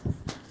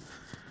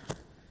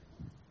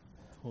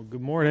Well,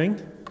 good morning.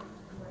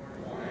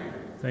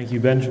 Thank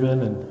you,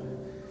 Benjamin and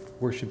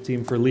worship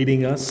team, for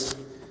leading us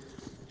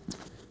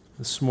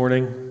this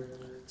morning.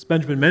 As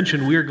Benjamin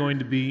mentioned, we are going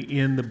to be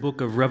in the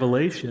book of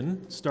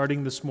Revelation,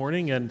 starting this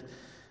morning and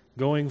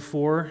going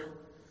for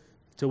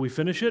till we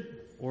finish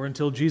it or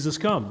until Jesus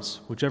comes,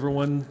 whichever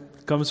one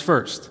comes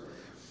first.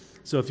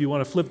 So if you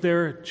want to flip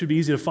there, it should be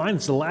easy to find.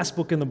 It's the last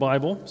book in the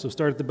Bible, so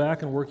start at the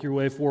back and work your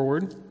way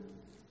forward.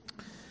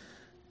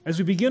 As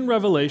we begin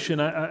Revelation,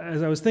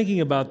 as I was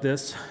thinking about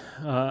this,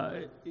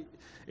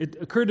 it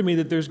occurred to me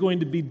that there's going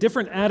to be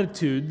different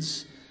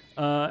attitudes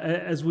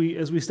as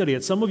we study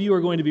it. Some of you are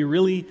going to be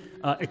really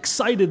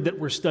excited that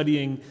we're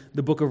studying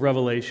the book of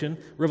Revelation.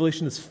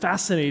 Revelation is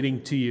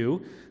fascinating to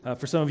you.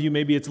 For some of you,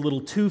 maybe it's a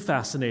little too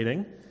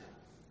fascinating.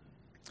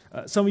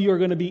 Some of you are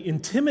going to be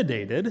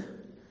intimidated.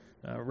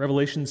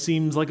 Revelation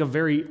seems like a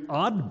very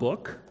odd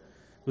book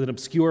with an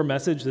obscure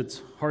message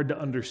that's hard to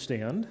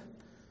understand.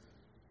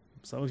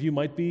 Some of you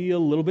might be a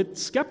little bit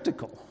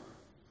skeptical.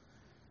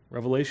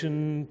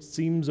 Revelation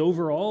seems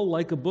overall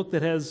like a book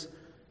that has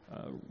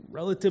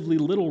relatively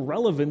little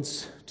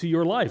relevance to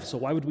your life, so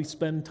why would we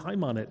spend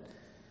time on it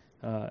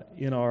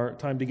in our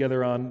time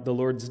together on the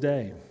Lord's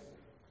Day?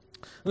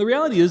 And the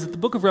reality is that the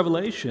book of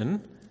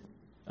Revelation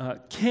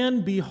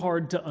can be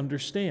hard to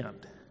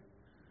understand,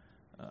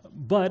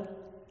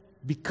 but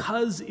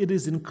because it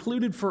is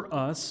included for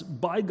us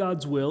by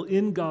God's will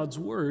in God's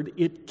Word,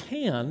 it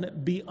can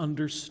be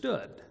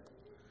understood.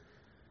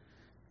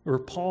 Or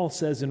Paul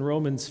says in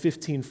Romans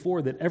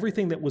 15:4 that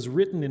everything that was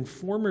written in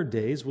former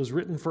days was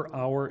written for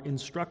our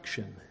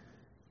instruction,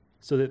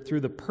 so that through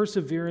the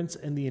perseverance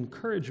and the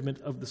encouragement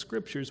of the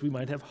Scriptures we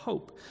might have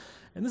hope.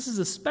 And this is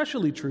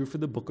especially true for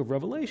the book of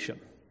Revelation,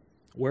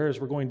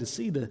 whereas we're going to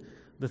see the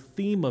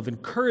theme of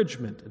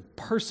encouragement and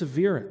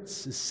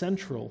perseverance is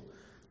central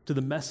to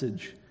the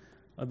message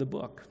of the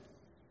book.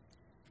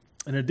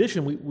 In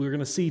addition, we're going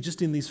to see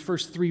just in these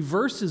first 3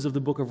 verses of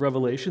the book of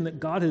Revelation that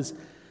God has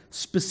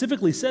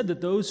specifically said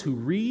that those who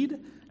read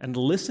and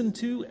listen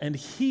to and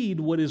heed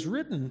what is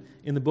written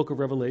in the book of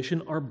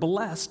Revelation are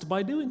blessed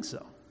by doing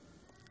so.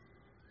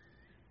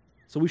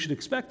 So we should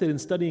expect that in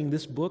studying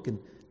this book and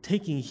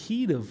taking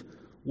heed of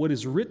what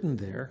is written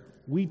there,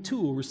 we too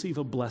will receive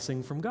a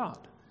blessing from God.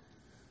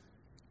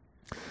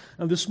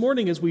 Now this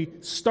morning, as we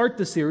start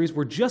the series,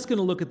 we're just going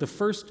to look at the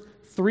first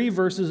 3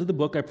 verses of the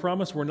book. I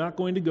promise we're not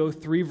going to go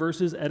 3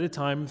 verses at a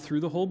time through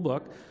the whole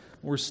book.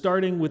 We're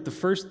starting with the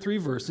first 3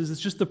 verses.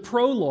 It's just the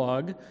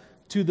prologue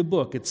to the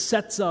book. It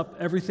sets up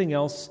everything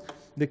else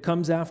that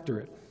comes after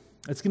it.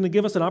 It's going to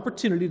give us an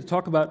opportunity to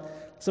talk about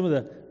some of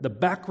the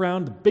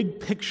background, the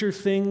big picture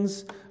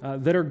things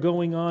that are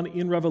going on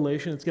in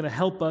Revelation. It's going to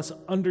help us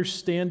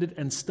understand it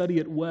and study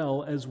it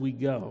well as we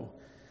go.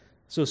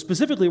 So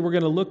specifically, we're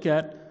going to look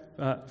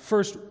at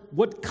first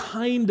what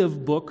kind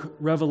of book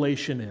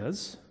Revelation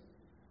is.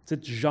 It's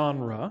its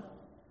genre.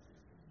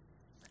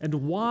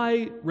 And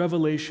why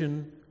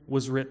Revelation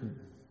was written,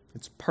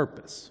 its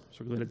purpose.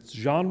 So we're looking at its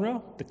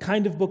genre, the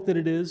kind of book that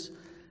it is,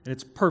 and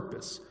its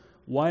purpose,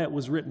 why it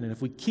was written. And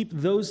if we keep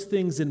those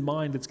things in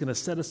mind, it's going to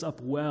set us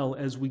up well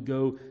as we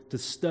go to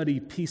study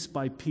piece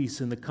by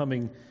piece in the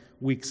coming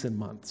weeks and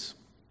months.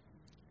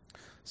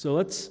 So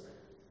let's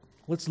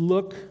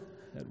look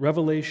at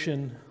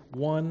Revelation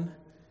 1,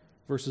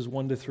 verses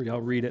 1 to 3.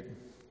 I'll read it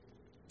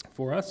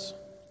for us.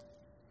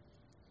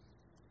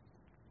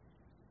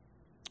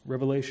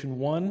 Revelation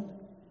 1,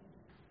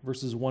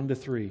 verses 1 to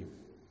 3.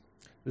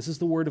 This is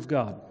the Word of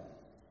God.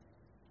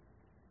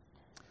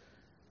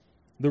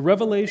 The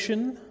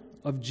revelation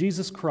of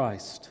Jesus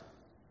Christ,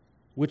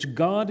 which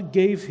God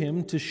gave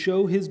him to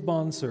show his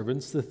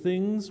bondservants the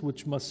things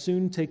which must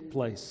soon take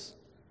place.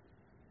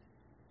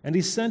 And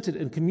he sent it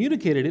and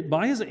communicated it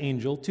by his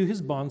angel to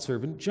his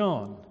bondservant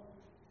John,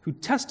 who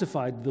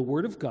testified to the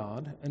Word of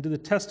God and to the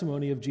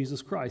testimony of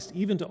Jesus Christ,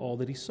 even to all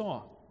that he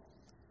saw.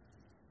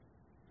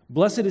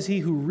 Blessed is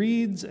he who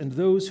reads and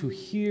those who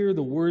hear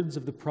the words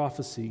of the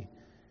prophecy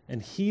and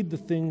heed the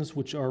things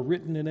which are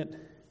written in it,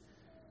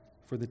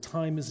 for the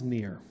time is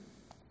near.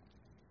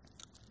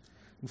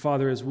 And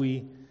Father, as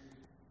we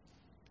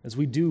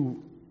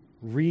do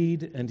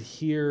read and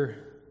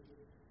hear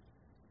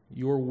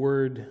your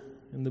word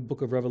in the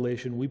book of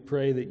Revelation, we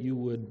pray that you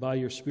would, by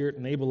your Spirit,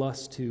 enable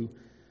us to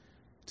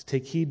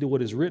take heed to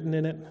what is written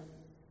in it.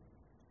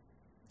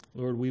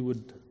 Lord, we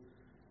would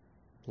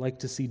like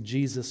to see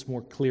Jesus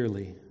more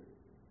clearly.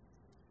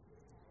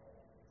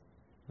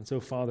 And so,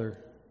 Father,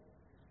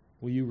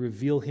 will you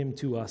reveal him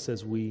to us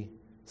as we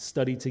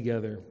study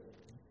together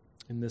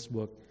in this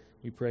book?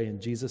 We pray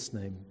in Jesus'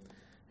 name.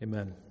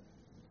 Amen.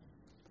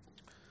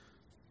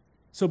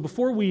 So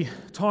before we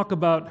talk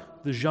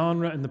about the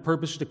genre and the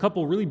purpose, just a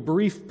couple really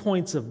brief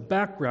points of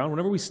background.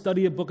 Whenever we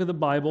study a book of the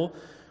Bible,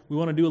 we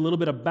want to do a little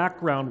bit of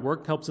background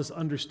work. Helps us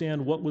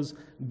understand what was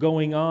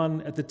going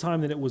on at the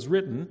time that it was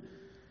written.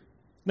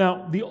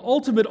 Now, the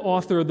ultimate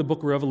author of the book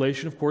of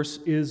Revelation, of course,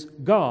 is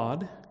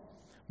God.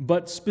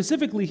 But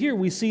specifically here,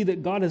 we see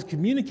that God has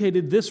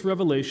communicated this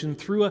revelation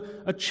through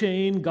a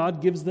chain.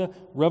 God gives the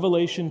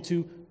revelation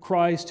to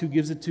Christ, who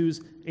gives it to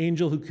his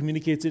angel, who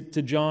communicates it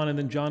to John, and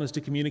then John is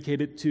to communicate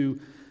it to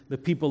the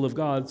people of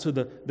God. So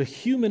the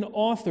human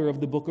author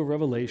of the book of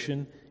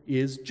Revelation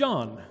is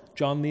John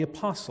the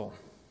Apostle.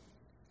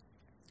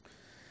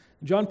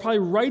 John probably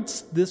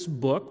writes this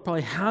book,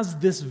 probably has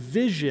this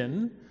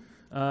vision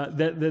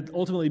that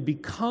ultimately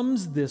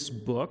becomes this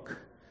book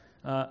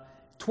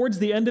towards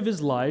the end of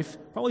his life,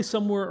 probably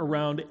somewhere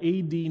around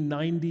AD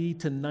 90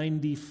 to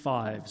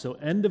 95. So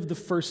end of the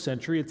first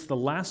century. It's the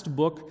last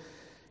book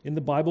in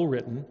the Bible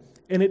written,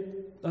 and it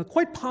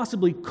quite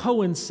possibly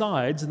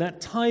coincides in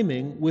that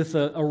timing with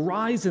a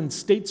rise in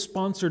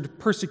state-sponsored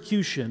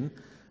persecution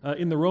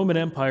in the Roman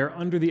Empire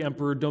under the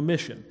Emperor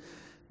Domitian.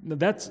 Now,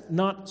 that's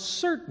not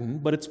certain,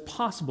 but it's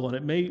possible, and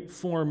it may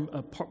form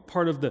a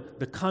part of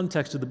the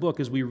context of the book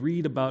as we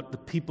read about the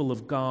people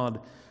of God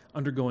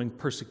undergoing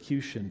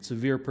persecution,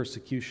 severe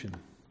persecution.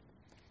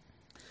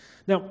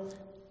 Now,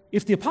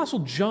 if the Apostle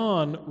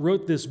John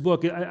wrote this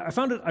book, I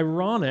found it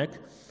ironic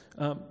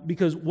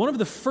because one of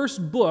the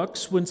first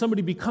books, when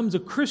somebody becomes a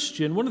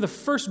Christian, one of the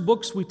first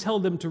books we tell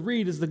them to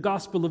read is the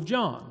Gospel of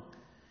John,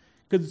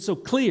 because it's so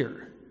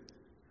clear.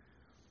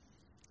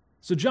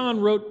 So John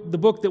wrote the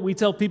book that we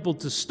tell people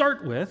to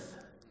start with,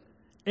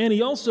 and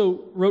he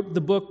also wrote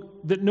the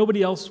book that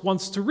nobody else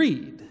wants to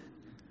read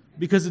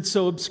because it's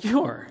so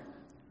obscure.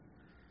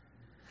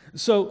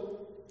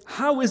 So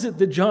how is it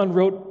that John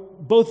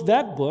wrote both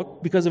that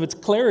book because of its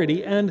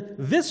clarity and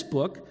this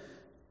book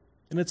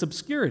in its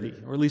obscurity,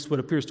 or at least what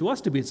appears to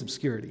us to be its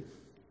obscurity?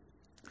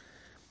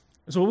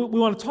 So we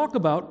want to talk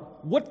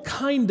about what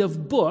kind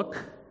of book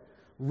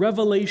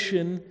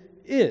Revelation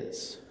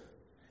is.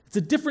 It's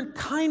a different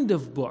kind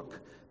of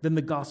book than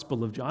the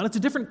Gospel of John. It's a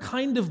different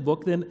kind of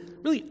book than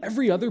really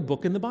every other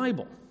book in the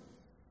Bible.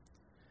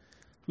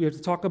 We have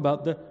to talk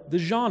about the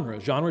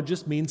genre. Genre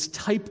just means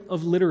type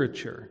of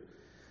literature.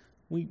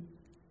 We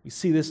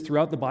see this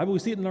throughout the Bible. We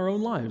see it in our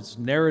own lives.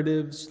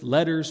 Narratives,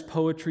 letters,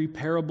 poetry,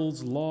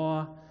 parables,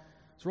 law.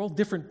 These are all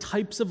different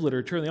types of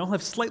literature, and they all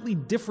have slightly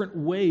different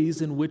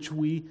ways in which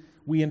we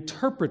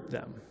interpret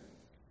them.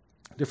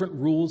 Different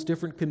rules,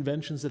 different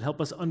conventions that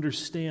help us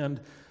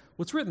understand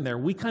what's written there.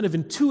 We kind of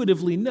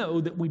intuitively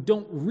know that we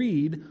don't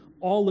read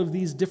all of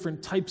these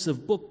different types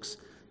of books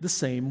the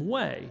same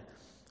way.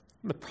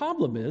 And the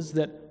problem is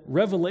that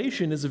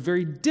Revelation is a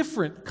very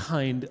different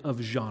kind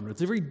of genre.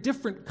 It's a very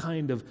different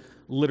kind of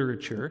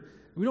literature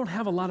we don't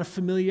have a lot of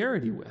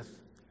familiarity with.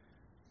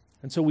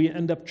 And so we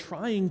end up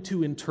trying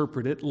to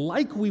interpret it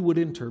like we would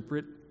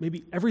interpret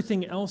maybe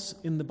everything else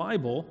in the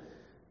Bible,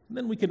 and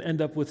then we can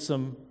end up with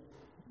some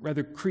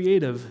rather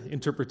creative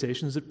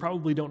interpretations that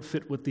probably don't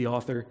fit what the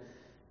author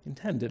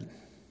intended.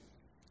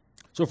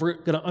 So if we're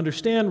going to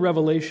understand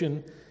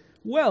Revelation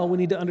well, we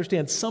need to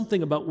understand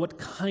something about what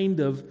kind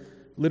of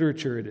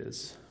literature it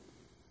is.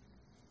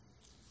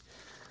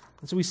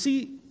 And so we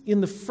see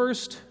in the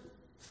first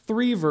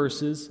 3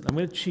 verses, I'm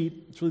going to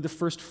cheat, it's really the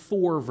first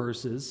 4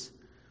 verses,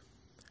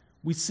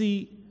 we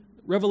see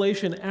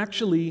Revelation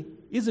actually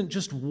isn't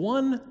just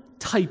one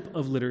type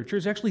of literature,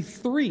 it's actually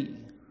 3.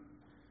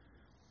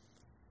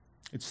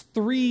 It's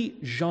 3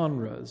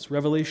 genres.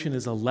 Revelation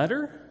is a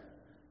letter,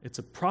 it's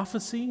a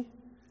prophecy,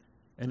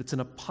 and it's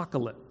an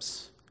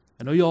apocalypse.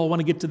 I know you all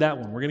want to get to that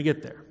one. We're going to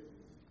get there.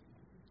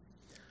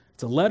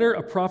 It's a letter,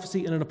 a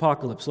prophecy, and an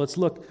apocalypse. So let's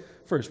look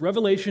first.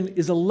 Revelation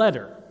is a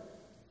letter.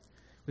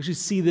 We actually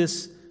see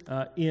this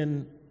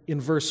in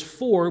verse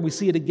 4. We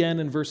see it again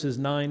in verses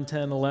 9,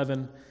 10,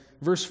 11.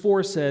 Verse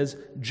 4 says,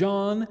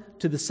 John,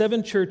 to the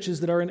 7 churches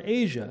that are in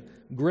Asia,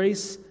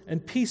 grace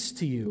and peace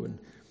to you. And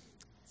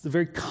it's a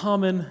very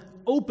common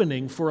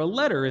opening for a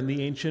letter in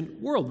the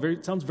ancient world.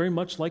 It sounds very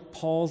much like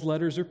Paul's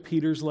letters or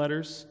Peter's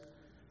letters.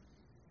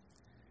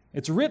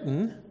 It's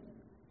written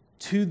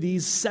to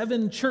these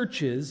 7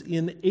 churches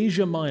in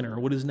Asia Minor,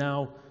 what is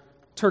now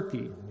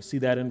Turkey. We see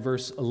that in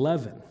verse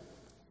 11.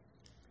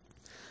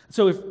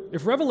 So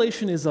if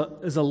Revelation is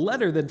a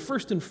letter, then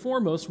first and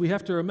foremost we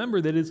have to remember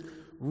that it's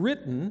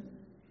written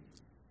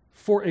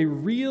for a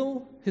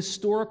real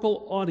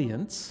historical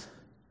audience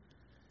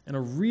and a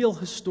real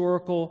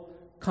historical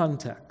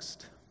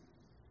context.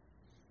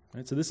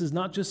 Right? So this is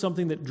not just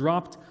something that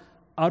dropped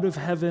out of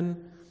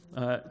heaven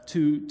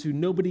to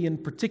nobody in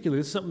particular.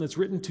 This is something that's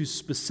written to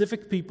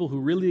specific people who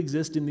really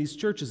exist in these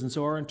churches, and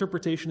so our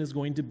interpretation is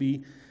going to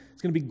be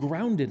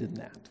grounded in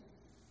that.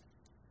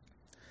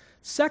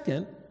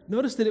 Second,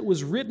 notice that it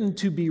was written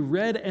to be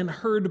read and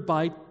heard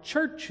by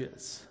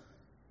churches.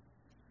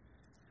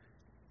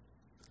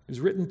 It was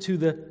written to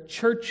the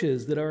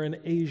churches that are in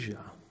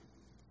Asia.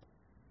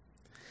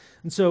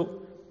 And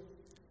so,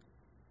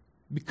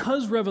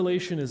 because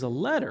Revelation is a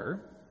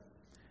letter,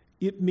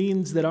 it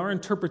means that our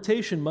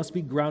interpretation must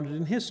be grounded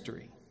in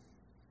history,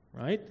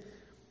 right?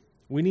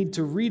 We need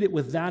to read it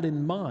with that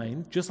in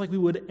mind, just like we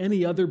would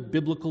any other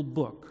biblical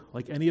book,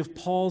 like any of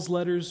Paul's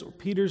letters or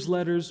Peter's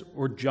letters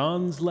or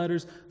John's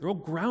letters. They're all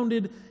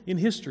grounded in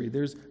history.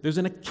 There's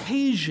an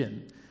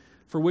occasion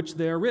for which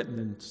they are written,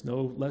 and it's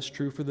no less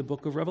true for the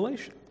book of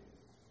Revelation.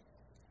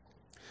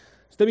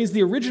 So That means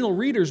the original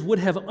readers would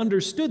have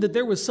understood that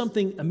there was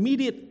something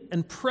immediate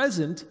and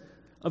present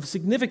of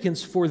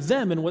significance for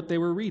them in what they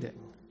were reading.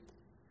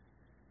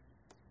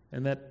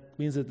 And that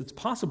means that it's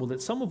possible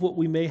that some of what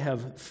we may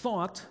have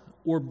thought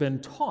or been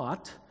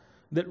taught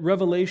that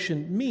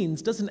Revelation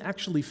means doesn't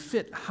actually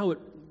fit how it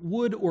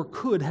would or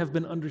could have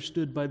been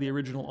understood by the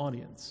original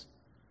audience.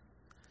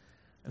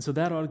 And so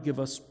that ought to give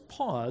us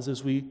pause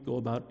as we go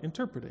about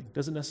interpreting.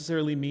 Doesn't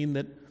necessarily mean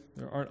that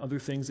there aren't other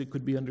things that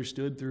could be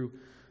understood through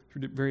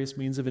various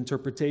means of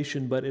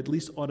interpretation, but at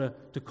least ought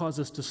to cause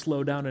us to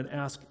slow down and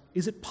ask,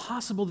 is it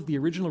possible that the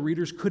original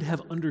readers could have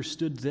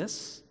understood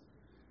this?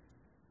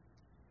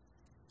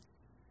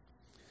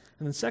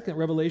 And then second,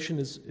 Revelation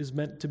is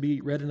meant to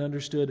be read and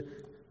understood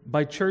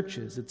by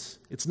churches.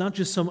 It's not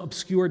just some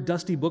obscure,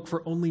 dusty book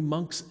for only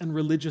monks and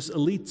religious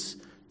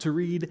elites to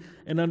read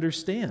and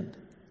understand.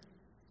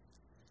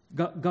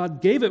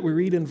 God gave it, we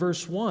read in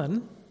verse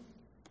 1,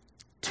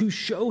 to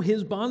show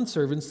his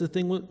bondservants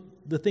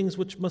the things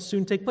which must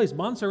soon take place.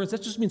 Bondservants,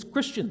 that just means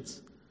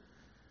Christians.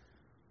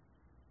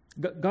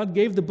 God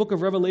gave the book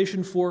of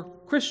Revelation for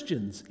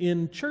Christians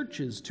in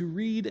churches to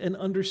read and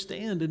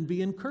understand and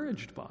be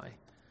encouraged by.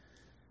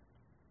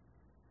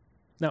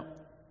 Now,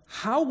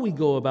 how we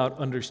go about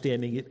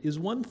understanding it is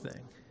one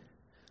thing,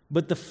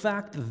 but the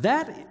fact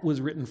that it was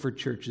written for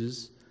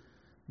churches,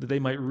 that they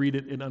might read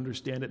it and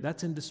understand it,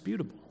 that's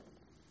indisputable.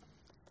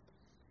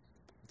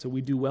 So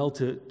we do well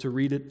to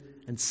read it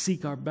and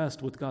seek our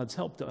best with God's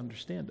help to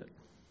understand it.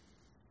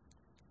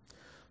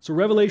 So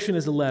Revelation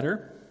is a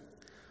letter.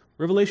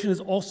 Revelation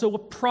is also a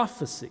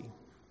prophecy.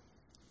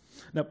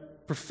 Now,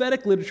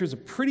 prophetic literature is a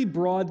pretty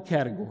broad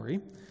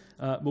category,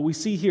 but we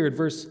see here at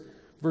verse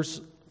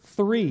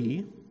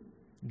 3,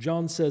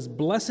 John says,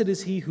 "Blessed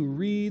is he who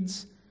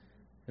reads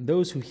and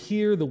those who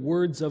hear the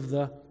words of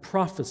the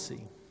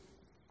prophecy."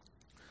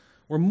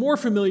 We're more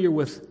familiar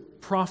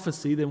with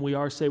prophecy than we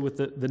are, say, with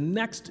the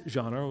next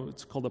genre.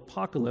 It's called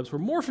apocalypse. We're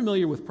more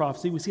familiar with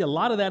prophecy. We see a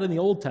lot of that in the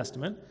Old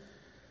Testament.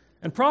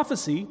 And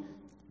prophecy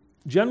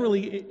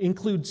generally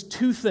includes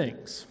two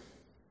things.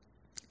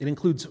 It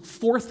includes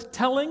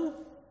forthtelling,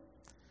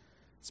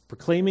 it's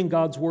proclaiming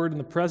God's word in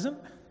the present,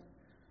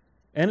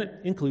 and it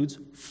includes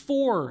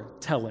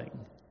foretelling,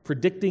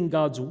 predicting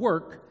God's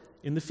work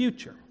in the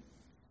future.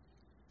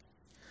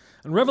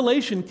 And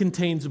Revelation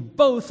contains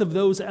both of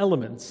those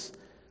elements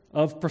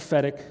of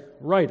prophetic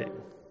writing.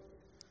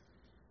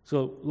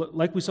 So,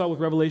 like we saw with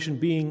Revelation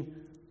being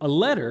a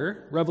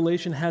letter,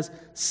 Revelation has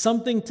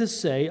something to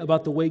say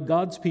about the way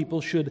God's people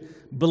should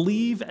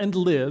believe and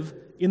live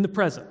in the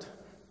present.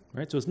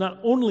 Right? So it's not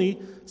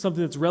only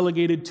something that's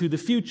relegated to the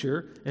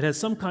future, it has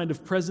some kind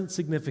of present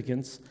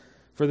significance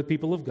for the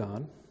people of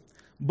God,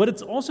 but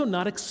it's also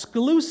not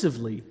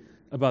exclusively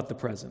about the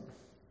present,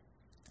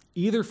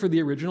 either for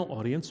the original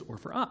audience or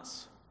for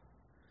us.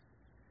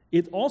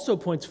 It also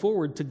points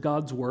forward to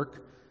God's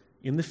work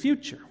in the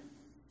future,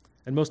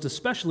 and most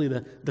especially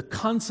the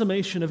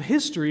consummation of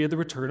history of the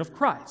return of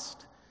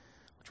Christ,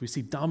 which we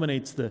see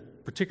dominates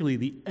particularly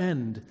the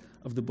end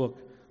of the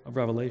book of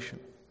Revelation.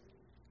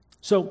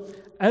 So,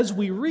 as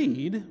we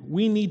read,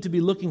 we need to be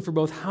looking for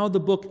both how the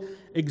book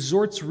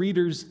exhorts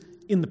readers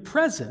in the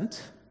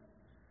present,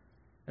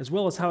 as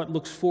well as how it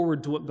looks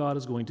forward to what God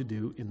is going to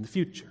do in the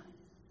future.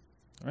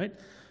 All right?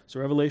 So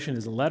Revelation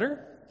is a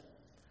letter,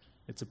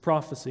 it's a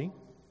prophecy,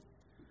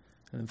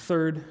 and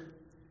third,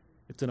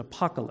 it's an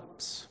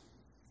apocalypse.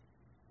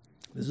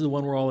 This is the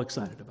one we're all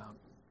excited about.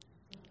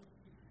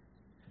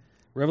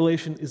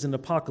 Revelation is an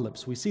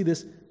apocalypse. We see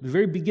this at the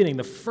very beginning,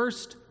 the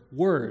first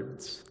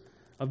words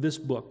of this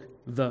book,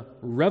 the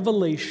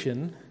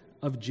revelation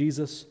of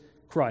Jesus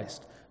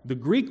Christ. The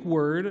Greek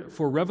word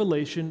for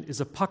revelation is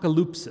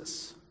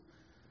apokalypsis.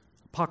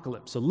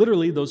 Apocalypse. So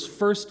literally,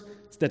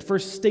 that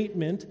first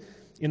statement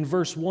in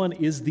verse 1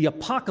 is the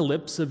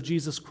apocalypse of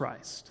Jesus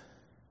Christ.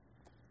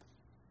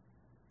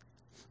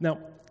 Now,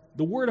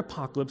 the word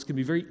apocalypse can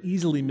be very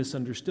easily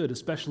misunderstood,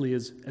 especially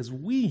as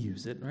we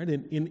use it, right?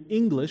 In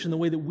English, in the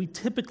way that we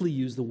typically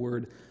use the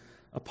word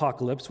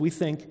apocalypse, we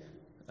think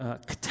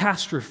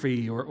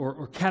catastrophe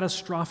or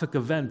catastrophic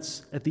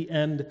events at the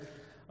end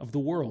of the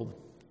world.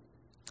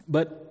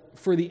 But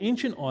for the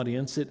ancient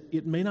audience,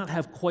 it may not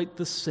have quite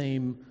the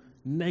same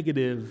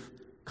negative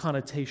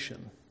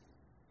connotation.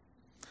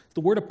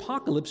 The word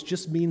apocalypse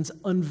just means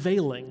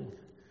unveiling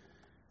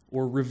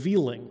or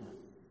revealing,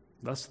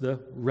 thus the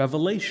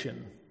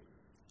revelation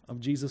of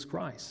Jesus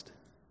Christ.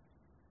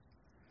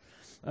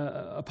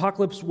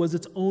 Apocalypse was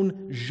its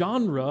own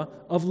genre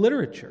of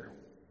literature.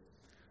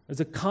 It's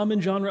a common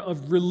genre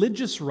of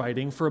religious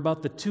writing for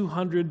about the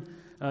 200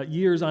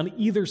 years on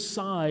either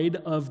side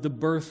of the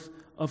birth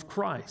of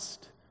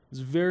Christ. It's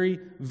very,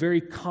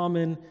 very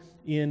common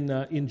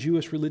in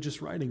Jewish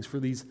religious writings for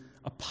these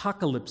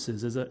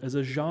apocalypses as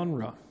a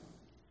genre.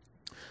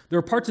 There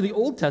are parts of the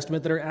Old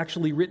Testament that are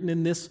actually written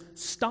in this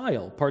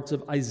style. Parts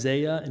of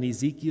Isaiah and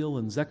Ezekiel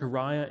and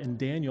Zechariah and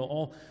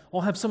Daniel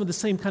all have some of the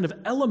same kind of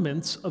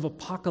elements of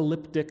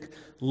apocalyptic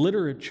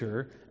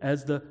literature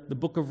as the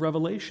book of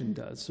Revelation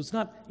does. So it's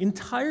not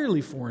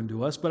entirely foreign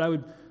to us, but I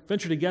would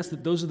venture to guess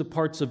that those are the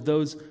parts of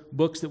those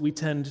books that we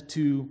tend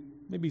to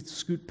maybe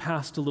scoot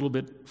past a little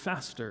bit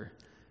faster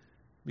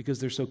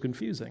because they're so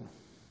confusing.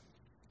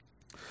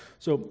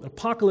 So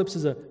Apocalypse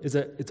is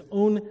its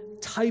own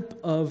type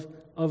of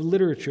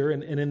literature,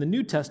 and in the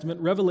New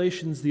Testament,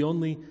 Revelation's the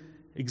only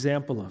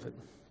example of it.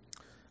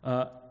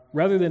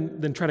 Rather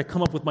than try to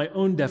come up with my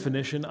own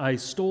definition, I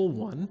stole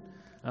one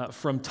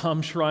from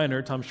Tom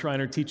Schreiner. Tom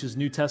Schreiner teaches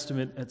New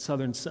Testament at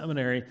Southern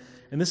Seminary,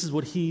 and this is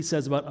what he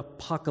says about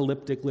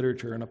apocalyptic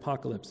literature and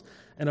apocalypse.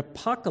 An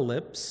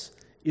apocalypse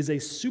is a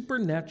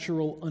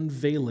supernatural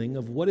unveiling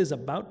of what is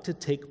about to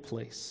take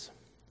place.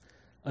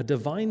 A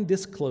divine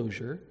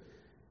disclosure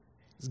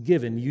is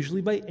given,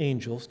 usually by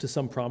angels, to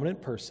some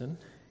prominent person,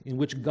 in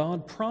which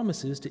God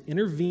promises to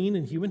intervene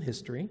in human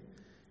history,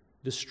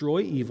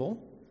 destroy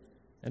evil,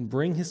 and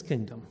bring his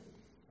kingdom.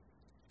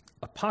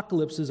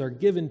 Apocalypses are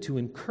given to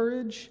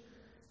encourage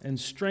and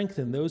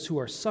strengthen those who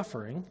are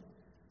suffering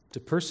to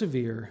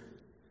persevere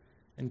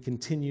and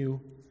continue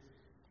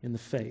in the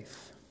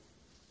faith.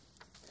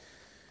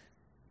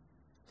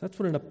 That's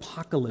what an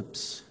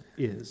apocalypse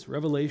is.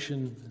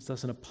 Revelation is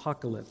thus an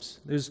apocalypse.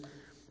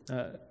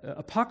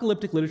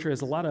 Apocalyptic literature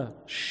has a lot of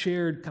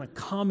shared, kind of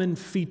common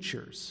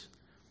features.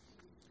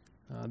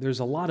 There's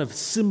a lot of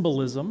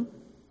symbolism,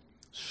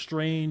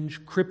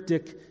 strange,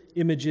 cryptic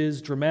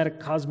images, dramatic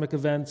cosmic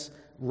events,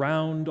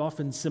 round,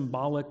 often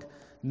symbolic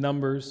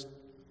numbers.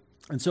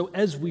 And so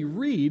as we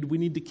read, we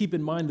need to keep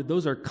in mind that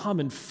those are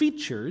common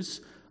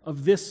features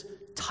of this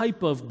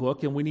type of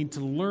book, and we need to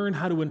learn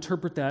how to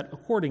interpret that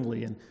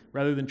accordingly. And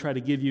rather than try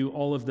to give you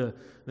all of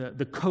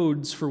the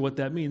codes for what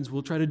that means,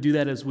 we'll try to do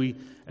that as we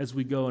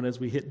go and as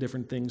we hit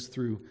different things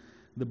through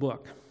the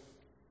book.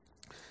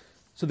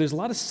 So there's a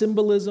lot of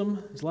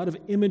symbolism, there's a lot of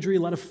imagery, a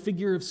lot of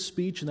figure of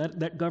speech, and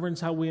that governs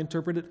how we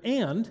interpret it.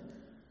 And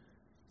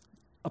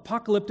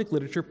apocalyptic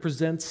literature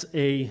presents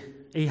a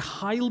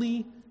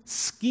highly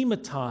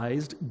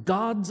schematized,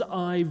 God's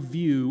eye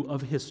view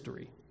of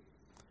history.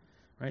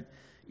 Right?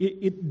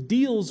 It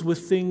deals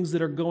with things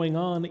that are going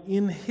on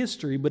in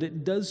history, but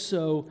it does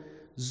so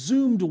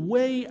zoomed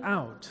way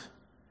out,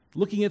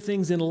 looking at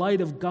things in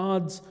light of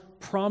God's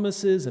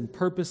promises and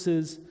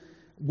purposes,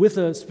 with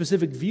a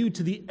specific view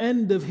to the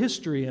end of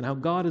history and how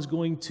God is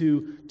going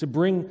to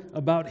bring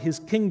about his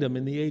kingdom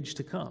in the age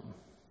to come.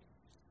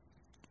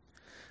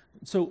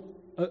 So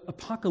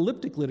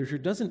apocalyptic literature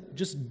doesn't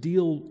just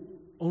deal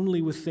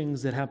only with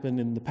things that happen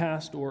in the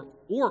past or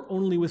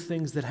only with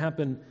things that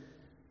happen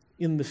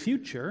in the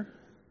future.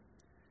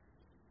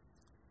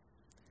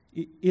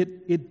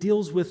 It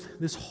deals with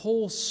this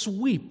whole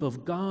sweep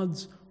of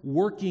God's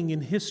working in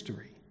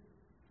history,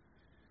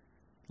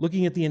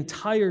 looking at the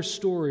entire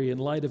story in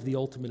light of the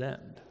ultimate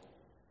end.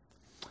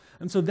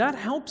 And so that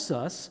helps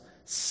us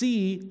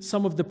see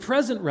some of the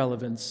present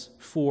relevance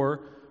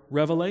for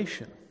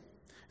Revelation.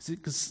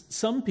 Because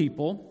some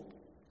people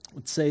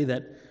would say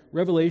that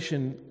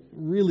Revelation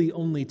really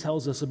only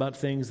tells us about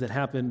things that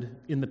happened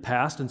in the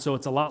past, and so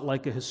it's a lot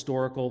like a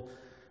historical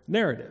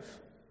narrative.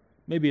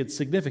 Maybe it's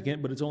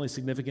significant, but it's only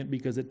significant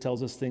because it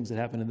tells us things that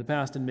happened in the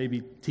past and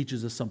maybe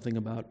teaches us something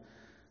about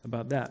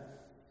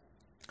that.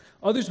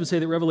 Others would say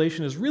that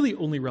Revelation is really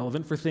only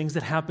relevant for things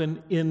that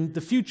happen in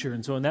the future,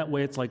 and so in that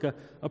way it's like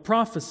a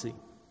prophecy.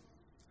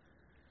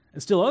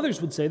 And still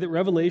others would say that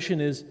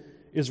Revelation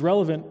is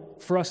relevant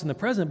for us in the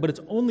present, but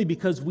it's only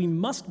because we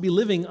must be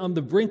living on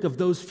the brink of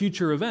those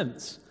future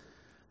events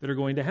that are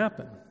going to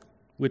happen,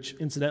 which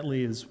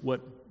incidentally is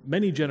what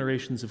many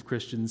generations of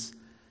Christians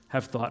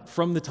have thought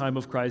from the time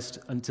of Christ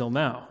until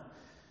now.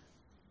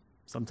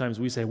 Sometimes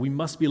we say we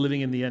must be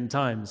living in the end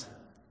times.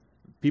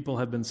 People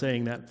have been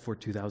saying that for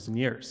 2,000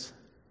 years.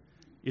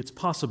 It's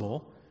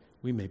possible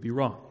we may be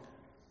wrong.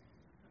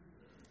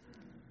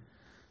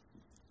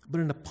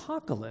 But in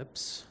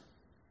Apocalypse,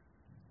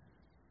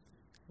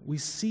 we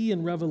see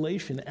in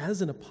Revelation,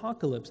 as an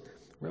apocalypse,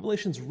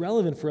 Revelation's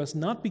relevant for us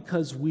not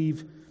because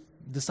we've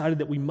decided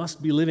that we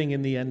must be living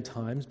in the end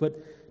times,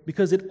 but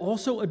because it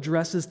also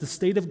addresses the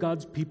state of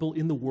God's people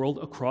in the world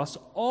across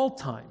all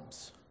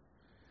times,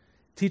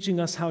 teaching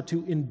us how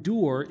to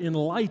endure in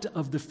light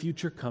of the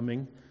future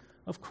coming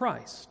of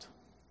Christ.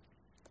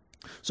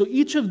 So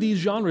each of these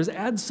genres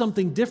adds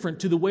something different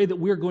to the way that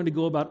we're going to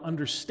go about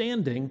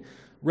understanding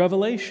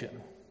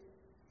Revelation.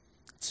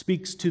 It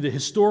speaks to the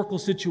historical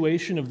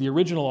situation of the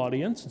original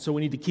audience, and so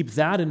we need to keep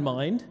that in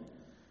mind.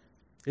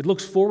 It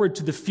looks forward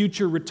to the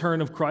future return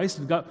of Christ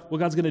and what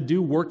God's going to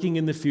do working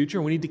in the future,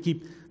 and we need to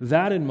keep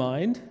that in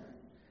mind.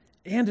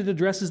 And it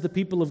addresses the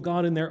people of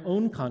God in their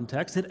own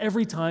context at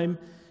every time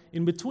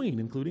in between,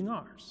 including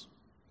ours.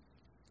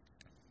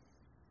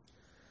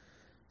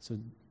 So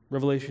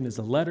Revelation is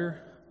a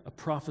letter, a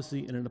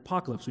prophecy, and an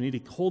apocalypse. We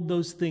need to hold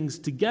those things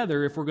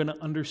together if we're going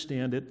to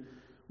understand it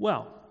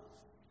well.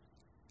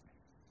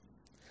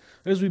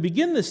 As we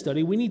begin this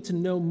study, we need to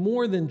know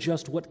more than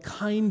just what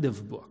kind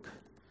of book,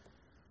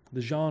 the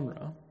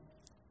genre.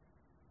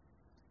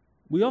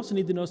 We also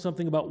need to know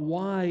something about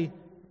why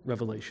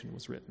Revelation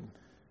was written,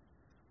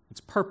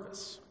 its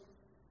purpose.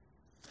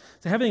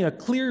 So having a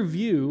clear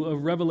view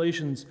of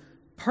Revelation's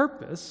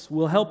purpose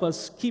will help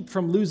us keep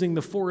from losing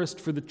the forest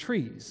for the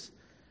trees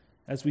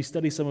as we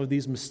study some of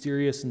these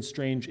mysterious and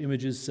strange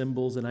images,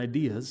 symbols, and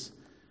ideas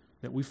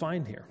that we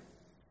find here.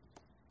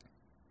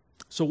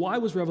 So why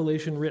was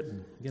Revelation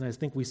written? Again, I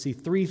think we see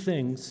three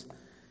things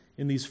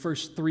in these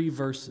first three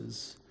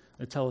verses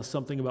that tell us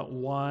something about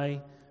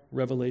why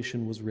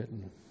Revelation was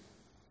written.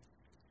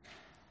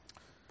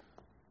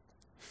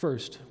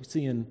 First, we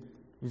see in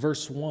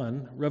verse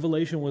 1,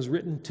 Revelation was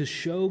written to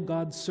show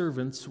God's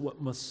servants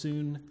what must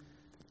soon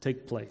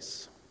take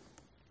place.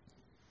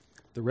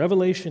 The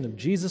revelation of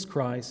Jesus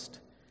Christ,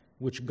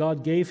 which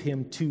God gave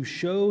him to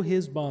show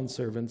his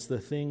bondservants the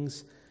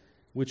things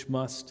which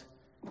must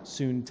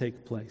soon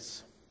take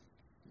place.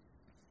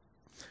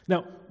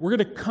 Now, we're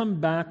going to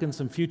come back in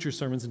some future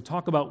sermons and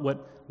talk about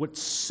what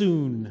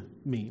soon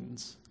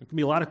means. There can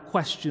be a lot of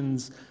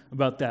questions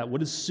about that. What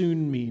does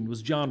soon mean?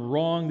 Was John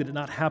wrong? Did it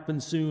not happen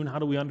soon? How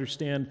do we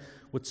understand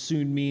what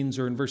soon means?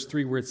 Or in verse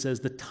 3 where it says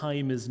the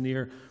time is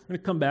near. We're going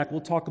to come back.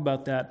 We'll talk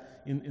about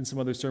that in some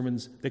other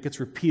sermons that gets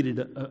repeated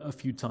a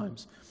few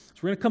times.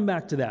 So we're going to come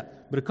back to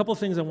that. But a couple of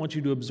things I want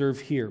you to observe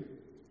here.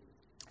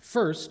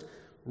 First,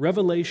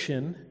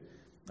 Revelation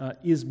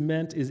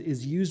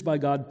is used by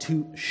God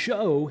to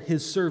show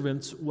his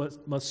servants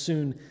what must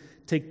soon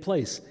take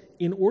place.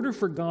 In order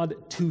for God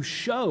to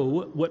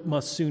show what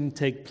must soon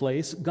take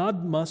place,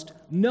 God must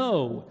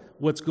know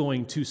what's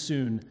going to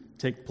soon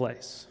take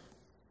place.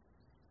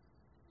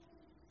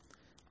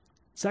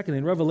 Second,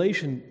 in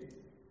Revelation,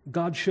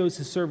 God shows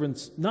his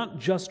servants not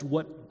just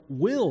what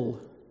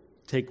will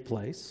take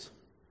place,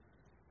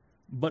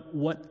 but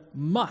what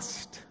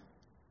must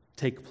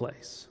take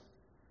place.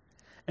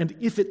 And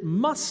if it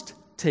must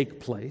take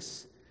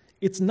place,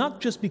 it's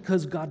not just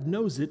because God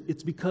knows it,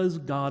 it's because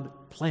God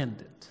planned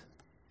it.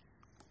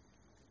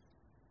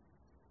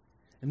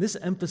 And this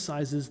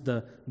emphasizes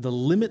the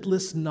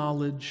limitless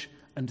knowledge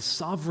and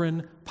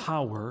sovereign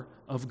power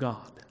of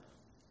God.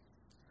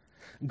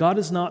 God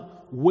is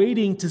not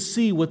waiting to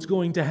see what's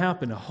going to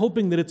happen,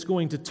 hoping that it's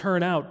going to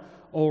turn out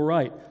all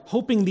right,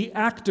 hoping the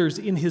actors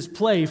in his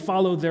play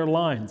follow their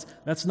lines.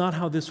 That's not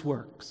how this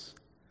works.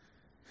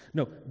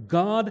 No,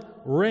 God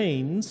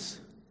reigns.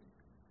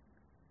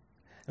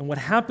 And what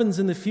happens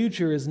in the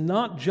future is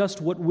not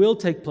just what will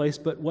take place,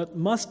 but what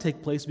must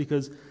take place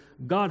because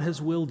God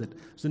has willed it.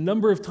 There's a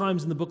number of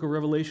times in the book of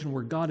Revelation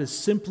where God is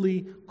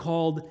simply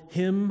called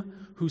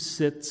him who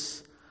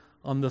sits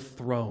on the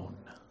throne.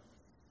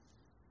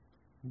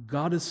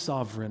 God is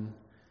sovereign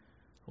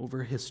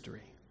over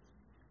history,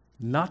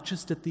 not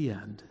just at the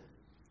end,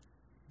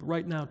 but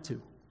right now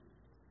too.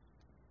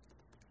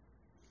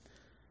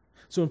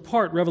 So in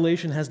part,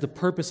 Revelation has the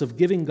purpose of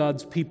giving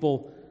God's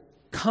people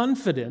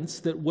confidence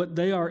that what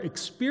they are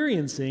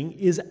experiencing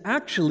is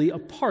actually a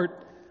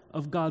part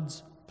of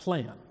God's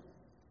plan.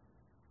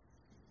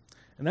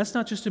 And that's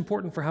not just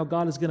important for how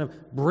God is going to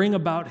bring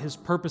about his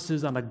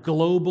purposes on a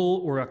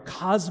global or a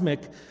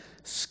cosmic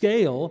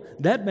scale.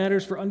 That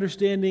matters for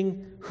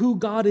understanding who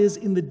God is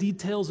in the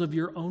details of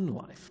your own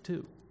life,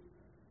 too.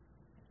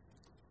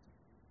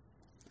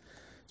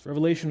 So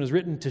Revelation was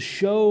written to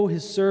show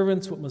his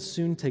servants what must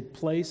soon take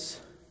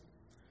place.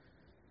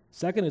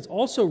 Second, it's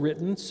also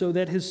written so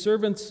that his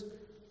servants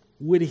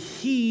would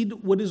heed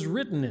what is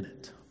written in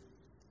it.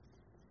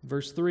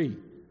 Verse 3,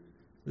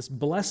 this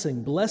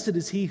blessing, blessed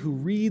is he who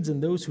reads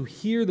and those who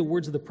hear the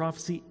words of the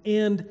prophecy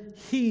and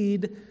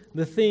heed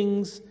the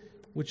things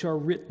which are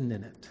written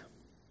in it.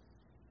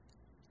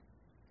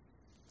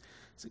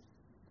 So,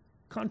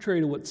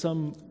 contrary to what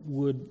some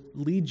would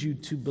lead you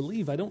to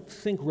believe, I don't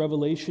think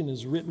Revelation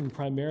is written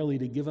primarily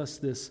to give us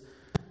this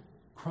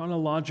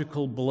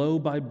chronological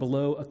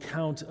blow-by-blow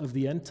account of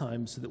the end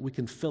times so that we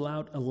can fill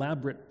out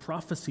elaborate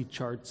prophecy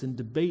charts and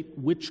debate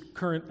which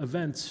current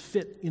events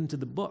fit into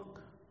the book.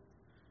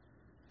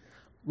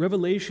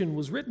 Revelation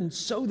was written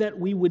so that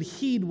we would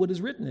heed what is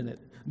written in it.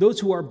 Those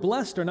who are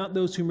blessed are not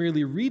those who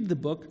merely read the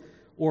book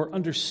or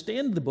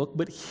understand the book,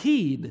 but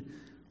heed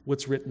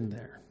what's written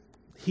there.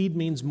 Heed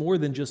means more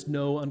than just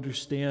know,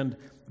 understand,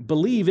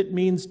 believe. It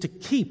means to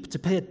keep, to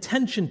pay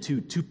attention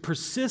to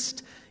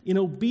persist in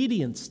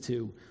obedience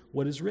to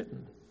what is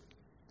written.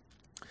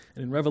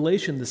 And in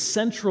Revelation, the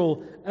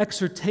central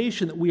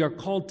exhortation that we are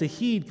called to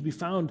heed can be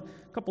found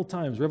a couple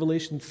times.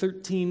 Revelation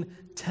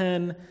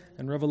 13:10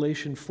 and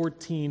Revelation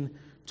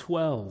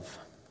 14:12.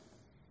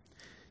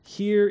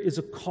 Here is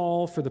a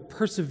call for the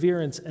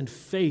perseverance and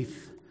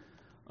faith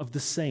of the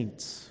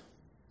saints.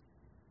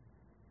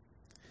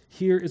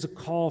 Here is a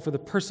call for the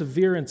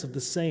perseverance of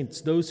the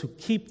saints, those who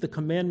keep the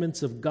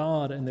commandments of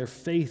God and their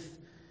faith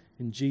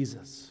in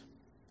Jesus.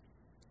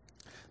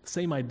 The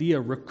same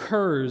idea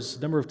recurs a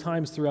number of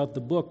times throughout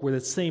the book where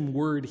the same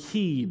word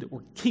heed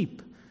or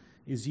keep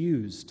is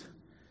used.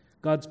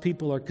 God's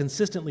people are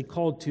consistently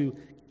called to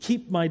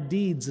keep my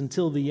deeds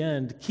until the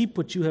end, keep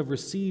what you have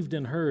received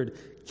and heard,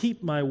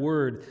 keep my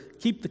word,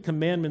 keep the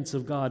commandments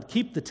of God,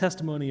 keep the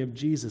testimony of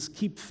Jesus,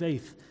 keep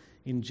faith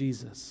in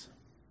Jesus.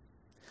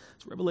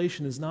 So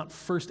Revelation is not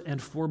first and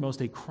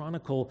foremost a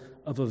chronicle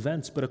of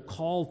events, but a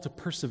call to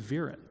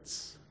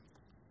perseverance.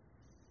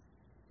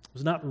 It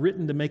was not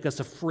written to make us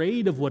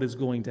afraid of what is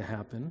going to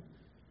happen,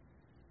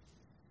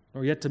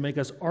 nor yet to make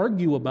us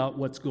argue about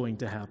what's going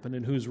to happen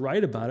and who's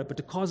right about it, but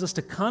to cause us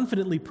to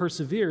confidently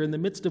persevere in the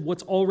midst of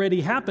what's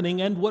already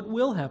happening and what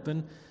will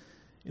happen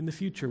in the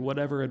future,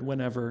 whatever and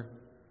whenever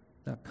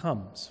that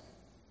comes.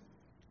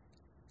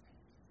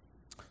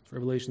 So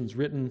Revelation is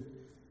written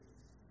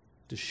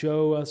to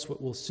show us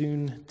what will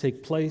soon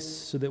take place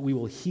so that we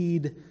will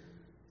heed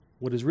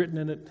what is written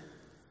in it.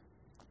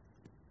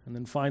 And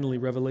then finally,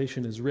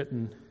 Revelation is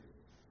written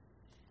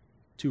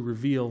to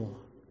reveal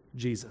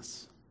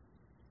Jesus.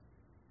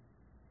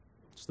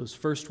 It's those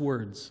first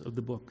words of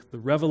the book, the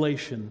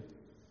revelation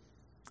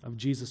of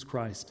Jesus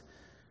Christ.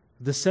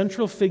 The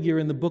central figure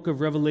in the book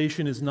of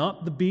Revelation is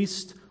not the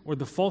beast or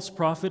the false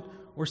prophet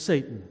or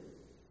Satan.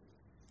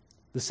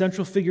 The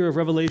central figure of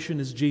Revelation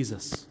is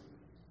Jesus.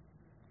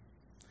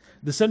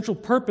 The central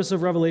purpose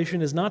of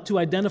Revelation is not to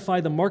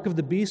identify the mark of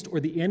the beast or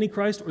the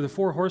Antichrist or the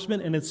four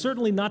horsemen, and it's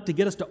certainly not to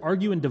get us to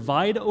argue and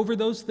divide over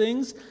those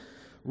things.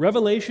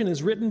 Revelation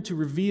is written to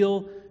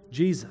reveal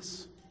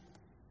Jesus.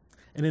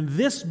 And in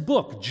this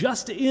book,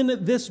 just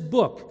in this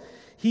book,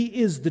 he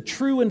is the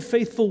true and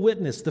faithful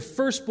witness, the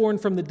firstborn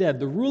from the dead,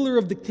 the ruler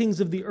of the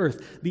kings of the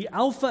earth, the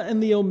Alpha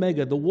and the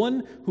Omega, the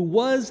one who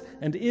was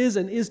and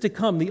is to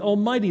come, the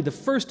Almighty, the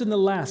first and the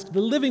last,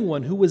 the living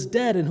one who was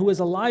dead and who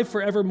is alive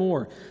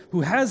forevermore,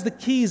 who has the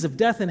keys of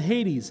death and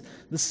Hades,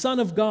 the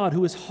Son of God,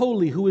 who is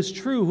holy, who is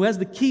true, who has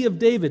the key of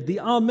David, the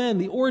Amen,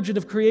 the origin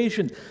of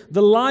creation,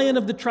 the Lion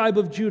of the tribe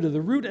of Judah,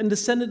 the root and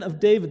descendant of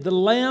David, the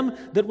Lamb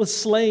that was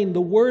slain, the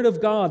Word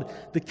of God,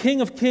 the King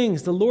of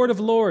kings, the Lord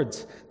of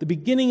lords, the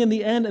beginning and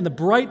the end, and the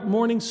bright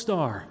morning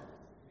star.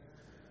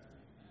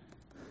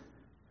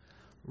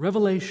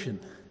 Revelation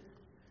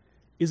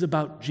is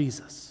about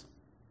Jesus.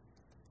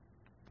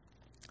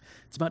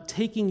 It's about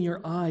taking your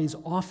eyes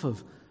off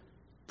of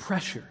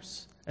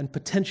pressures and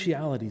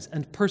potentialities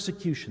and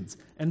persecutions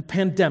and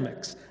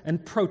pandemics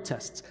and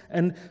protests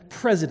and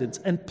presidents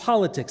and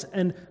politics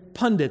and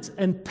pundits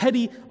and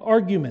petty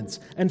arguments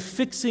and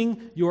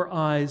fixing your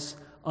eyes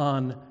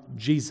on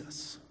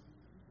Jesus,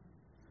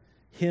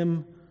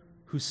 him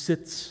who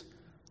sits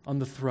on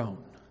the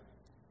throne,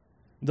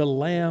 the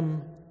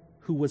Lamb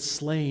who was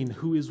slain,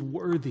 who is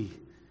worthy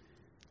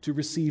to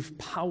receive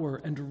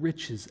power and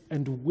riches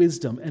and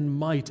wisdom and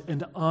might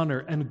and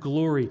honor and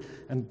glory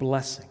and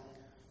blessing.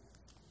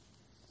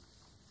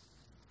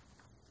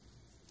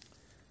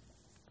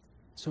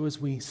 So as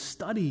we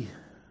study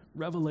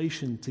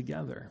Revelation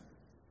together,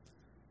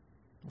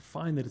 we'll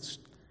find that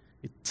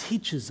it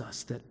teaches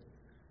us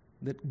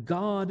that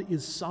God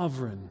is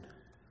sovereign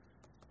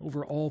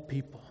over all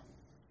people,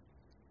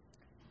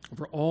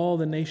 over all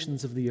the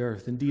nations of the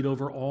earth, indeed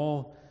over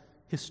all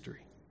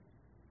history.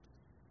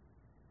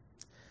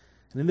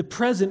 And in the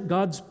present,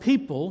 God's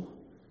people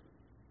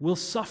will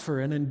suffer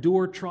and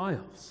endure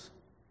trials.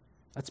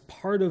 That's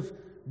part of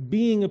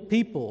being a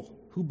people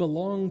who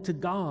belong to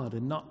God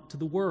and not to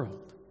the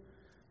world,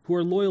 who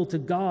are loyal to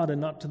God and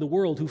not to the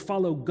world, who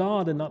follow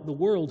God and not the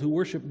world, who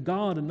worship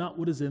God and not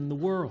what is in the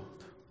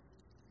world.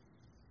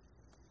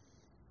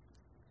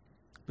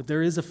 But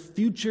there is a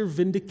future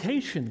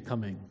vindication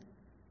coming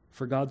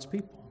for God's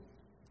people,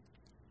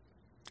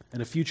 and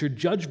a future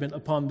judgment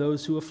upon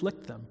those who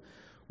afflict them.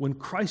 When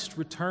Christ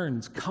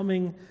returns,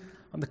 coming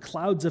on the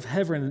clouds of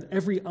heaven, and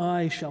every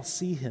eye shall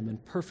see him,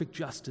 and perfect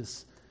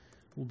justice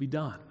will be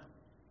done.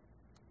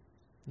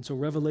 And so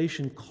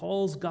Revelation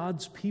calls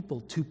God's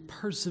people to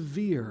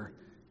persevere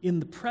in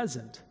the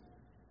present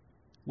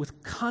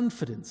with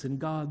confidence in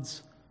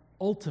God's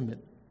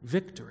ultimate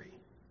victory.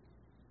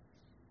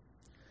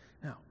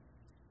 Now,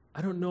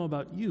 I don't know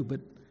about you, but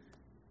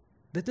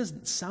that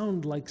doesn't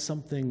sound like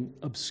something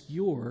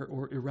obscure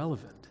or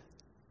irrelevant.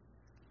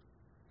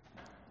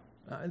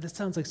 That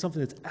sounds like something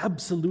that's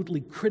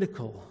absolutely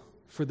critical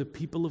for the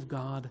people of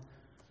God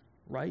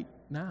right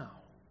now.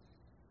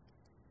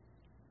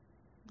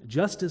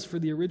 Just as for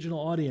the original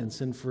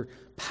audience and for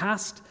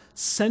past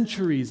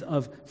centuries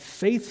of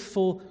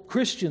faithful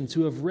Christians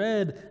who have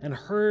read and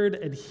heard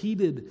and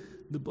heeded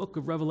the book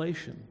of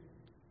Revelation,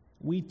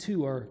 we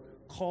too are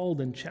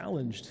called and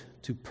challenged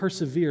to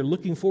persevere,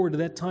 looking forward to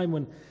that time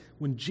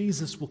when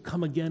Jesus will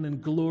come again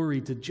in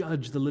glory to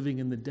judge the living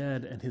and the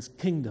dead, and his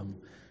kingdom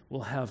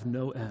will have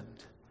no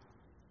end.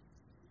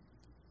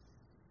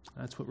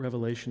 That's what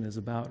Revelation is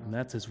about, and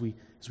that's as we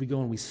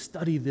go and we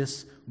study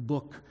this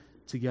book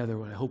together,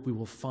 what I hope we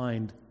will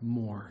find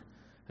more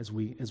as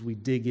we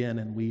dig in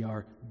and we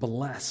are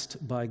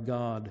blessed by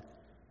God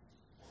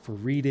for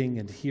reading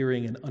and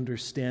hearing and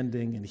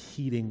understanding and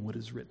heeding what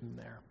is written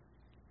there.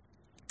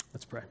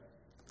 Let's pray.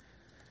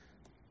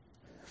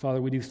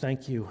 Father, we do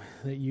thank you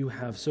that you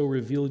have so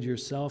revealed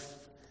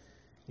yourself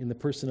in the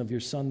person of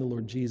your Son, the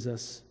Lord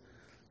Jesus.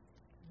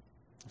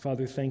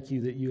 Father, thank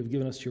you that you have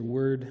given us your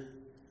word,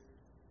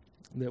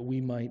 that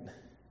we might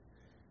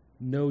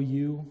know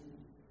you,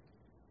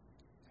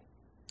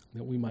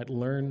 that we might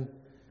learn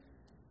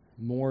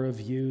more of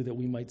you, that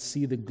we might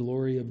see the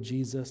glory of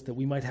Jesus, that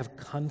we might have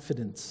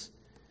confidence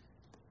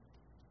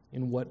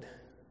in what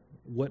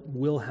what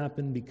will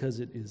happen because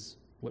it is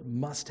what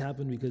must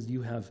happen because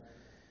you have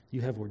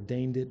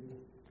ordained it.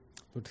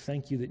 Lord,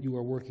 thank you that you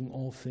are working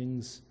all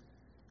things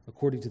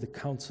according to the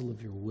counsel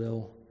of your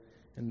will.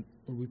 And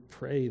Lord, we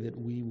pray that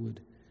we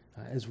would,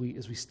 as we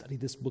study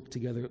this book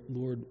together,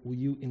 Lord, will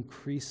you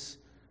increase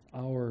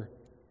our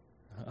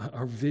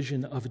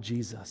vision of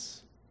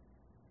Jesus?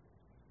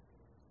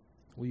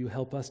 Will you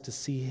help us to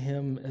see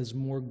him as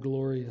more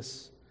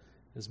glorious,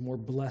 as more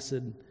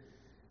blessed,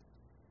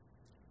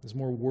 as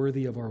more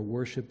worthy of our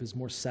worship, as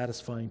more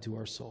satisfying to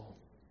our soul?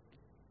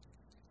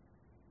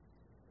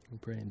 We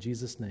pray in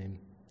Jesus' name.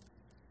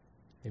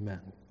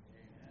 Amen.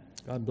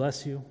 God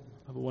bless you.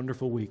 Have a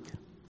wonderful week.